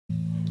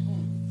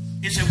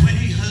It said when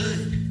he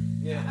heard.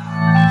 Yeah.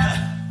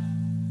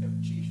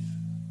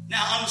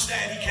 Now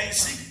understand he can't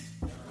see.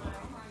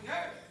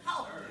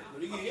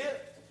 But he can hear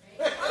it.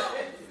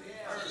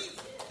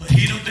 But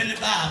he done been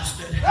to Bible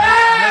study.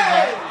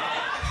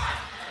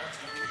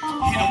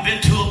 He done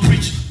been to a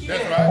preacher.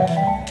 That's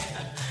right.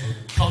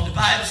 Because the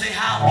Bible say,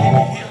 how can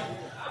you hear?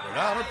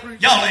 Without a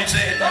preacher. Y'all ain't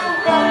saying that.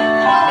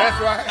 That's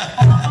right.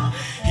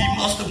 He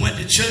must have went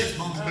to church,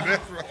 mama.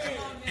 That's right.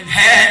 And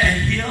had to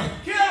hear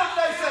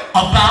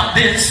about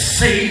this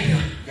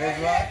Savior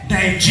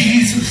named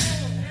Jesus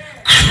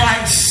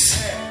Christ.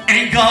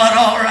 Ain't God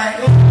all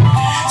right?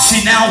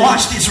 See, now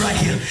watch this right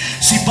here.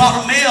 See,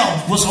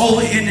 Bartimaeus was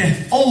over in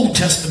the Old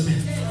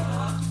Testament.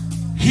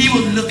 He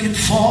was looking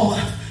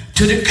forward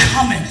to the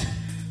coming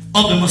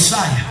of the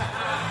Messiah.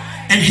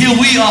 And here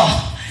we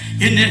are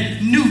in the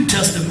New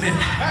Testament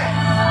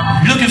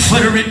looking for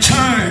the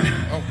return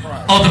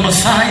of the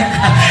Messiah.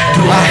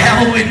 Do I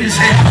have a witness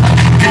here?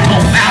 It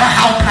don't matter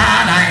how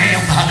blind I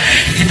am.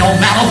 It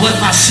don't matter what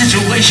my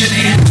situation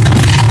is.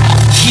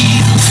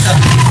 Jesus, the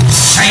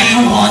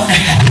same one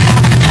that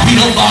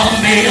healed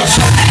Bartimaeus,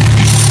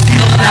 he's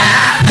still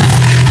alive.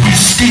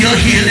 He's still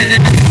healing it.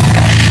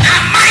 I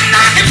might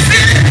not can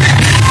feel it.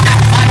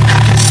 I might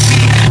not can see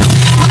it.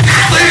 But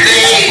I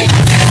believe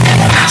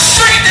my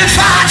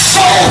sanctified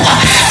soul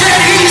that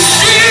he's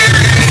still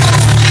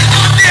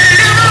a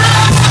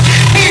deliverer.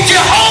 He's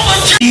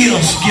Jehovah.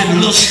 Heels getting a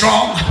little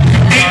strong.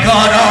 Ain't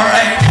God all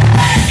right?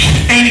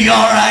 Ain't he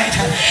all right?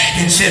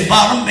 And said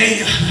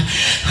Bartimaeus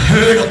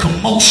heard a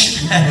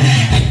commotion.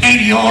 Ain't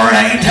he all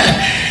right?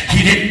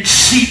 He didn't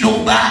see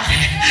nobody,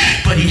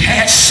 but he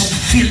had some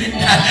feeling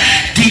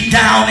deep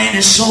down in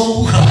his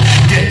soul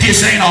that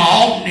this ain't an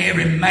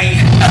ordinary man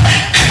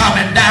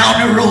coming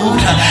down the road,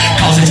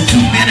 because there's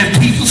too many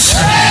people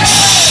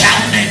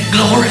shouting in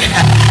glory.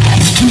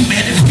 There's too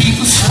many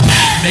people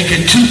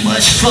making too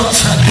much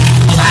fuss.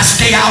 Well, I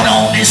stay out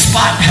on this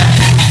spot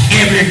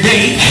every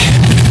day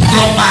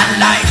of my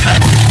life. I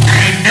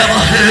ain't never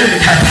heard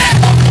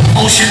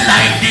motion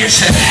like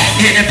this.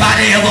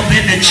 Anybody ever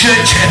been to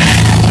church?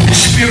 The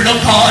Spirit of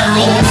God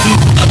rolled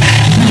through.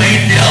 You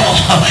ain't never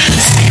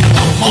seen a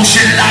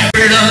commotion like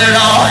the Spirit of the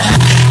Lord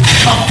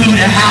come through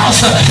the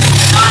house.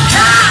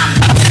 Sometimes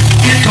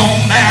it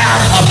don't matter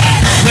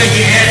where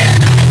you at.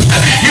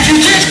 If you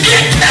just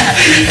get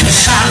to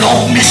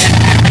Siloam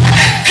Missionary,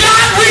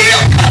 God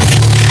will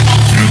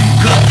come through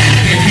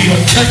and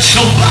he'll touch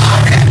your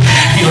body.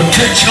 He'll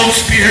touch your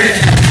spirit.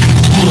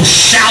 You'll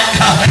shout.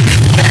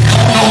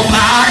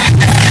 Nobody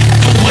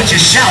know what you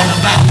shout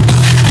about.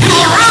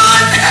 You'll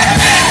run.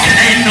 And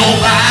ain't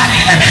nobody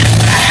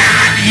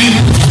behind you.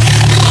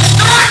 You'll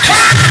start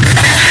crying.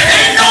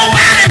 Ain't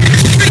nobody in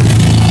the street.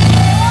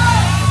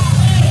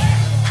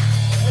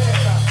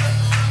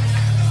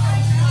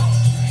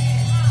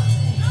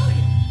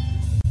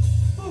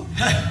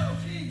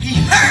 He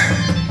heard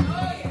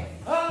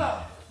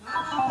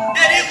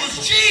that it was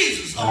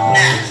Jesus of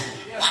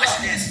Nazareth. Watch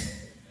this.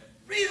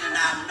 Reason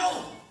I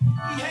know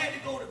he had to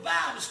go to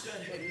Bible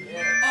study or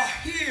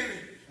hearing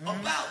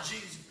about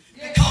Jesus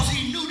because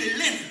he knew the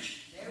lineage.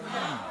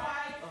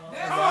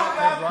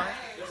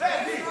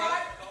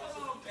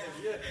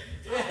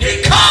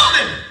 He called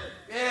him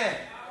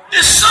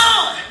the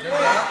son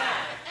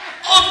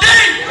of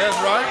David. That's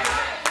right.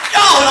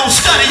 Y'all don't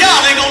study.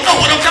 Y'all ain't gonna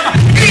know what I'm talking about.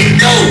 He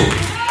knew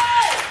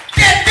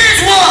that this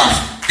was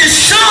the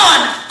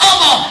son of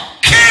a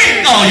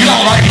king. Oh,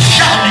 y'all are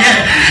shouting at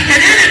it. And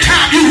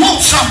anytime you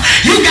want something,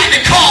 you got to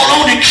call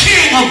on the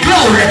King of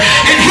Glory,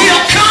 and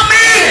he'll come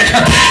in.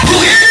 Do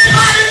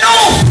anybody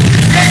know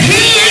that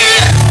he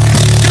is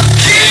the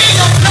King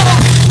of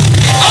Glory?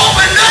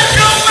 Open up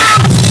your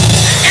mouth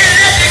and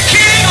let the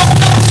King of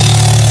Glory.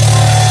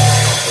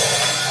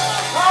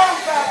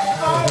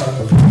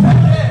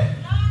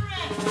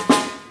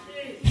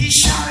 He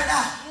shouted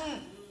out,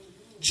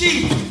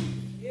 Jesus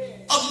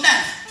of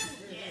Nazareth.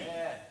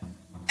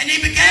 And he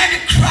began to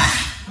cry.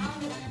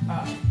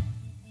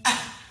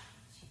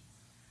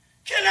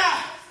 Can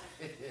I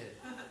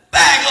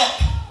bag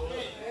up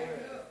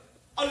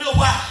a little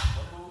while?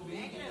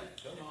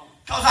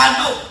 Because I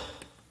know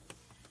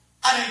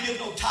I didn't give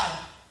no title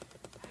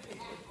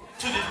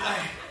to this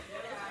thing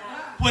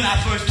when I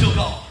first took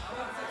off.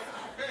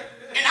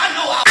 And I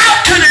know I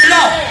out to the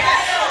Lord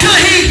till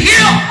he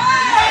hear.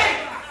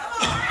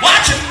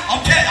 Watch it.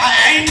 I'm telling you,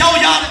 I ain't told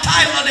y'all the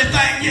title of the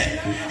thing yet.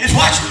 It's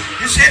watch it.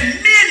 It said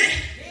many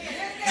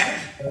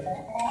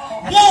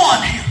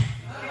warned him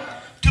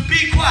to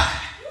be quiet.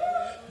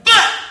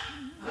 But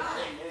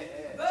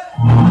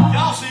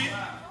y'all see it?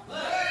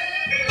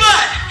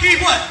 But he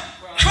what?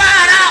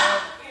 Cried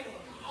out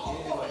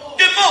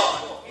the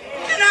more.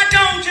 Can I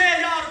don't tell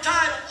y'all the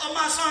title of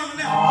my sermon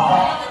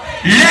now?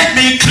 Let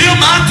me clear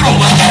my throat.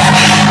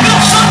 Look,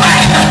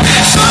 somebody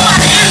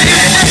in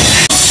here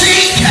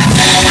see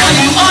how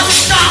you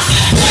unstop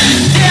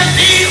their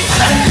deal.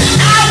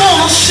 I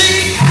want to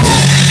see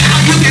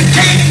how you can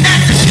take that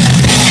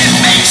and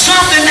make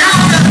something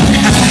out of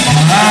it.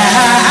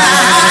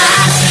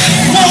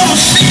 I want to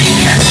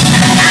see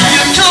how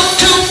you took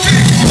 2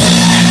 fish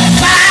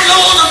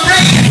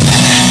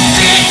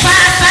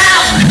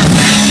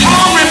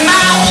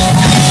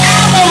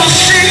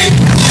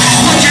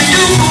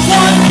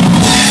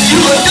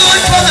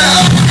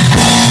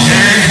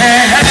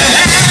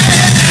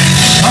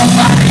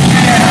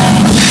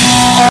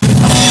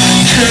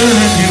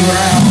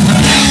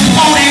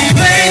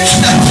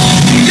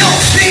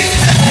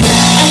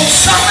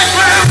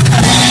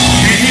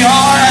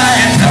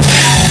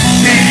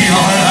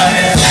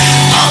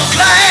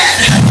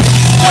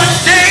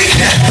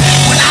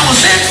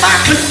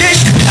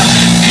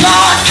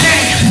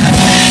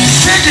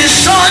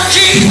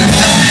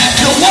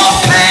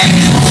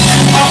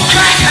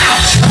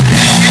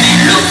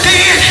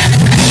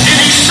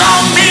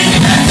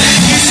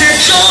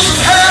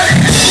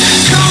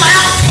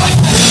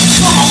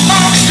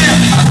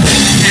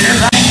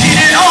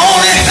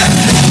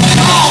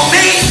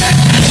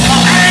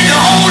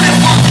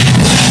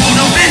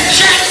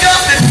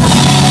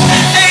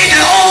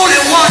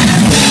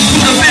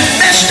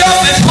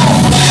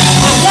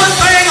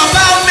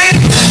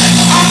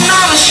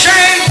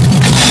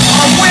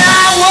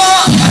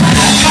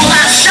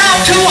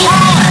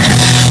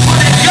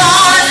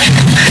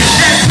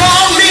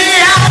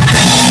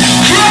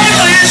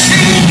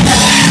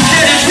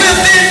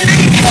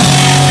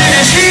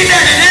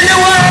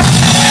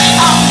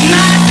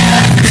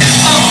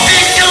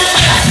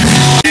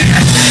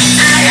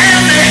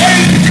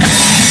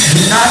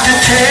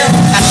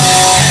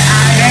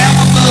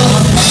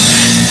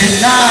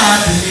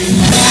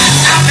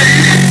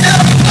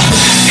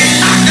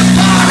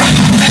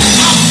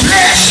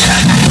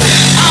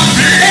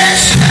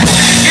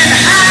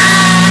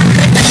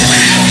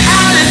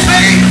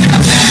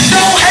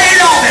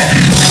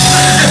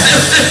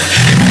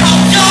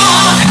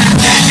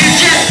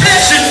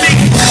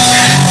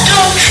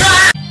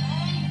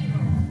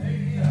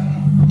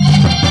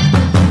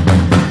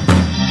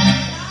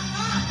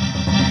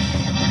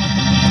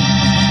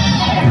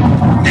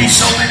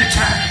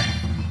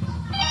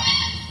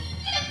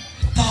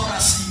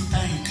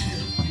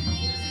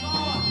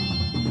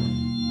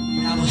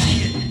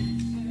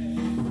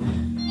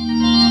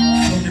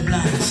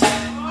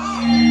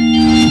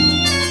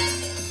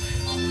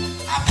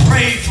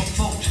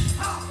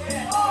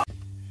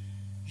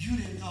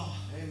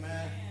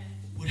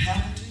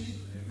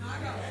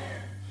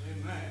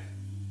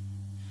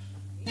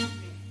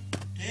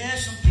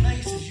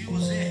places you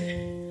was at,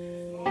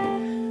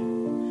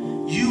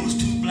 you was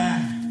too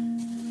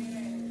blind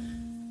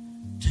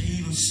to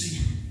even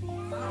see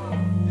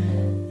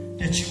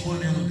that you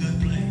weren't in a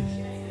good place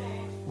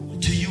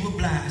until you were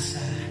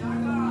blindsided.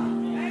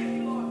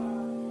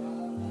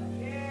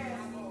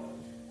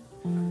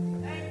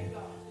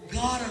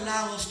 God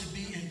allows us to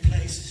be in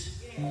places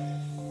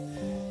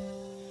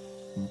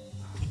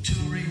for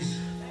two reasons.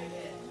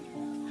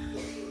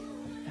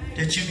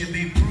 That you can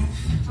be proof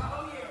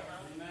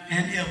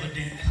and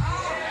evidence.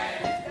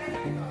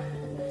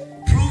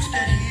 Proof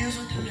that he is a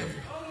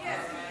deliverer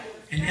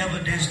and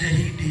evidence that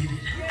he did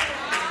it.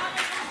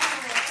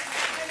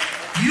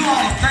 You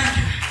ought to thank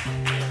him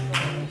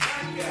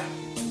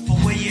for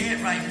where you're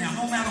at right now.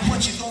 No matter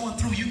what you're going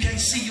through, you can't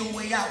see your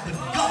way out, but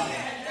God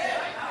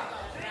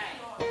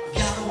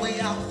got a way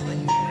out for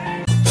you.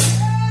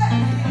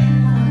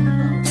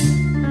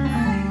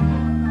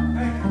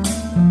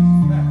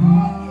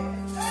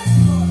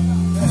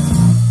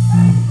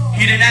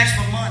 He didn't ask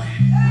for money.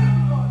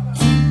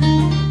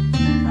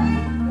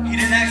 He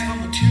didn't ask for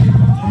material.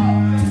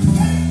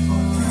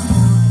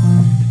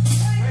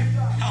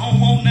 I don't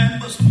want nothing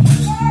but some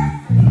wisdom.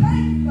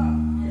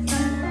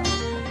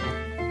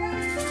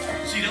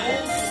 See, the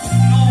old folks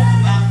know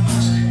about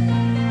mercy.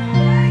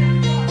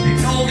 They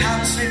know how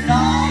to say,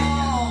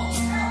 Lord,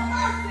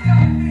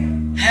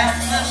 have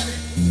mercy.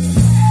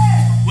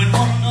 When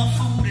not enough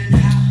food in the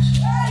house.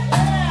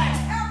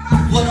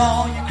 What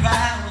all you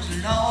cried was,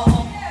 Lord.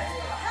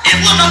 It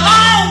was a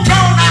long,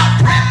 drawn-out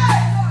prayer.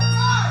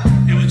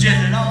 It was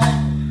just, Lord,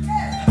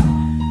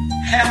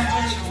 have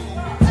mercy.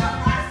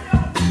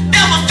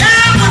 There was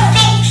times when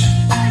folks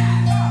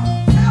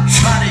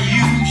try to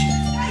use you.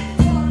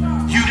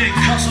 You didn't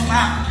cuss them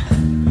out.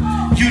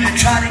 You didn't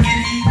try to get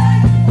even.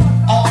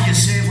 All you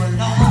said was,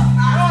 Lord,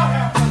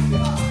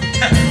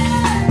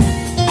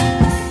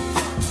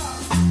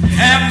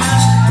 have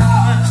mercy.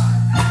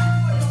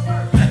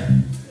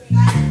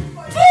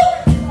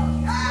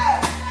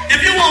 If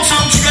you want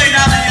something straight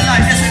out of your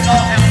life, just say,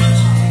 Lord, have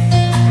mercy.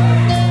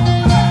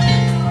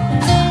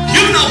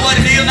 You know what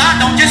it is. I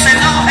don't just say,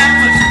 Lord, have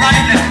mercy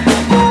right now.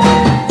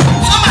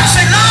 Somebody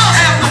say, Lord,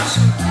 have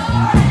mercy.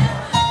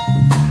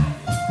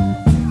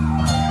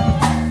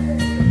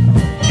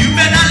 You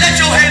better not let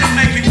your hater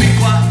make you be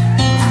quiet.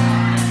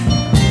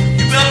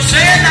 You better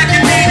say it like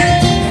you mean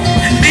it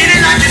and mean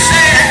it like you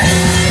say it.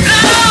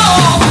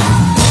 Lord,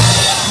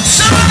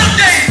 some of the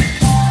days,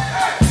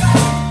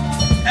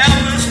 have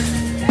mercy.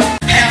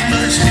 Have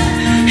mercy,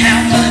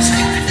 have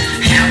mercy,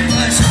 have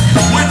mercy.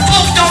 When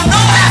folks don't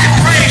know how to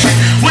praise you,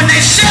 when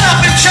they sit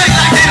up in church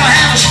like they don't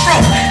have a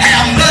stroke,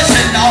 have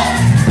mercy, Lord.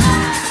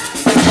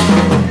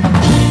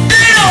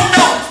 They don't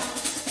know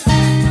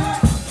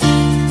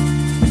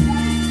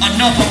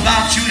enough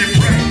about you to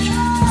praise you.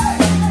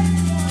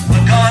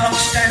 But God, I'm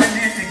standing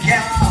in the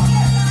gap for you.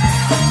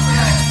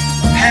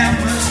 Have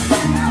mercy.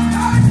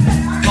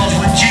 Because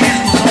when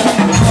Jesus was on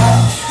the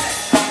cross,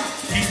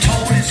 he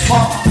told his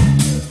Father,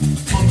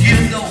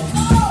 forgive those,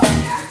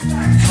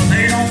 for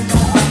they don't know.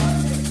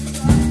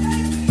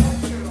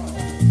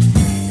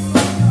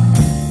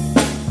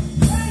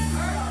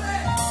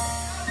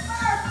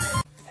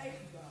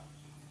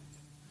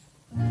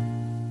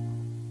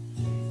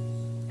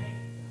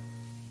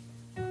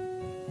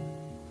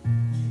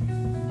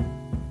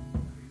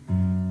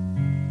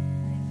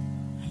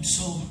 I'm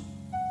so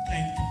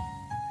thankful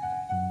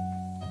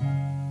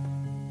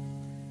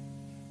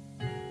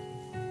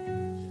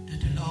that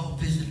the Lord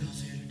visited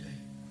us here today.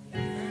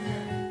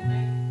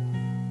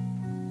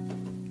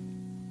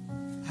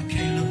 I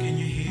can't look in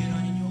your head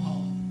or in your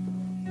heart.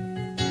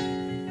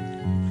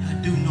 But I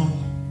do know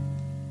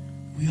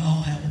we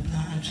all have a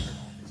blind spot.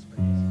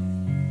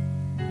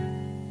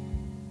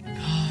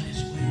 God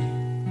is waiting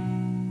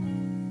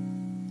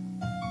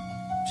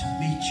to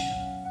meet you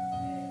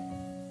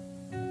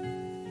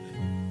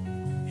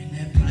in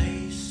that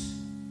place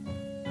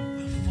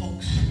where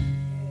folks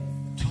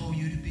told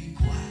you to be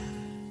quiet.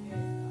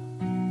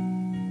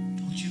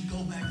 Don't you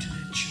go back to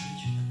that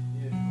church.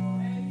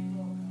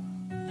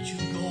 Don't you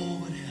go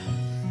over there.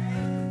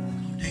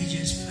 They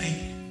just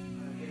fake it.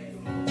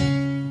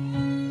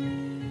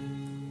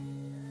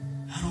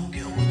 I don't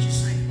care what you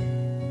say.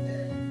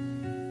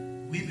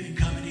 We've been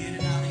coming in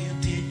and out of here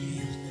 10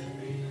 years now.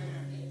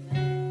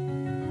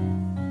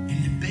 And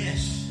the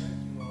best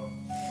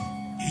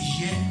is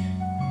yet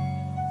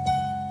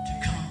to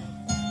come.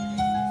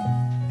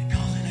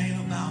 Because it ain't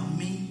about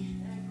me,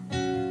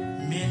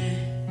 many,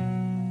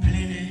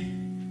 plenty,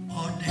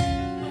 or they.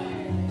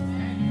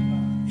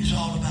 It's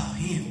all about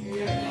him.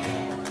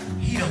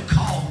 He'll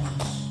call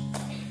us.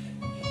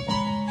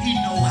 He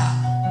know our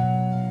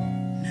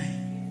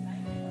name.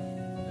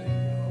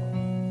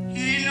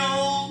 He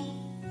knows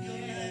your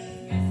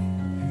name.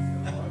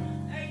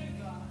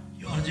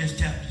 You ought to just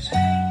tap this.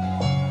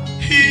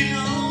 He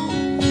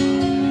knows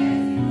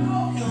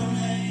your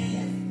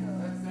name.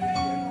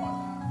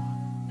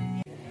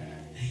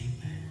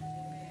 Amen.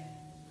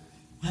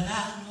 Well, I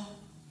know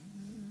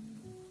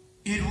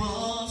it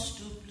was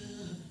the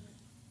blood.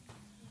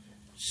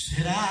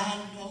 Said I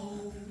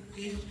know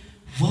it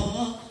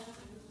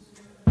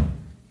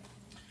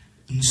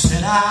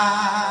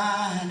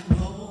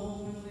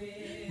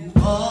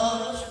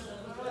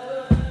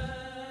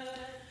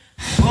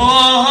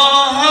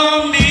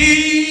for me.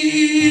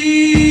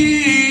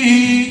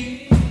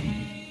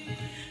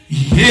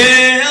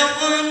 Yeah,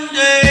 one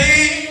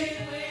day,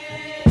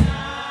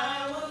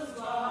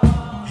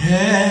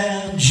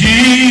 yeah,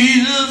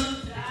 Jesus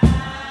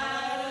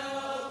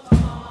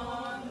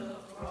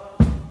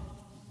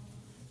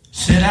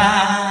said, I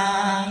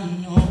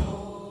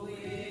know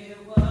it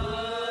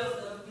was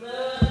the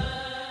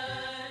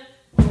blood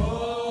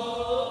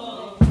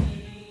for me.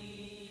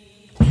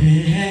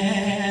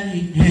 Yeah,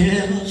 he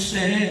never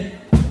said,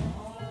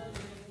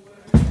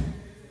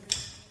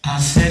 I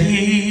said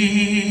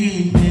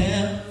he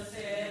never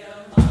said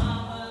a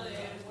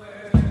mumbling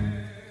word.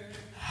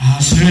 I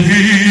said he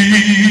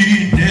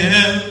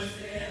never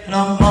said a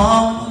mumbling word.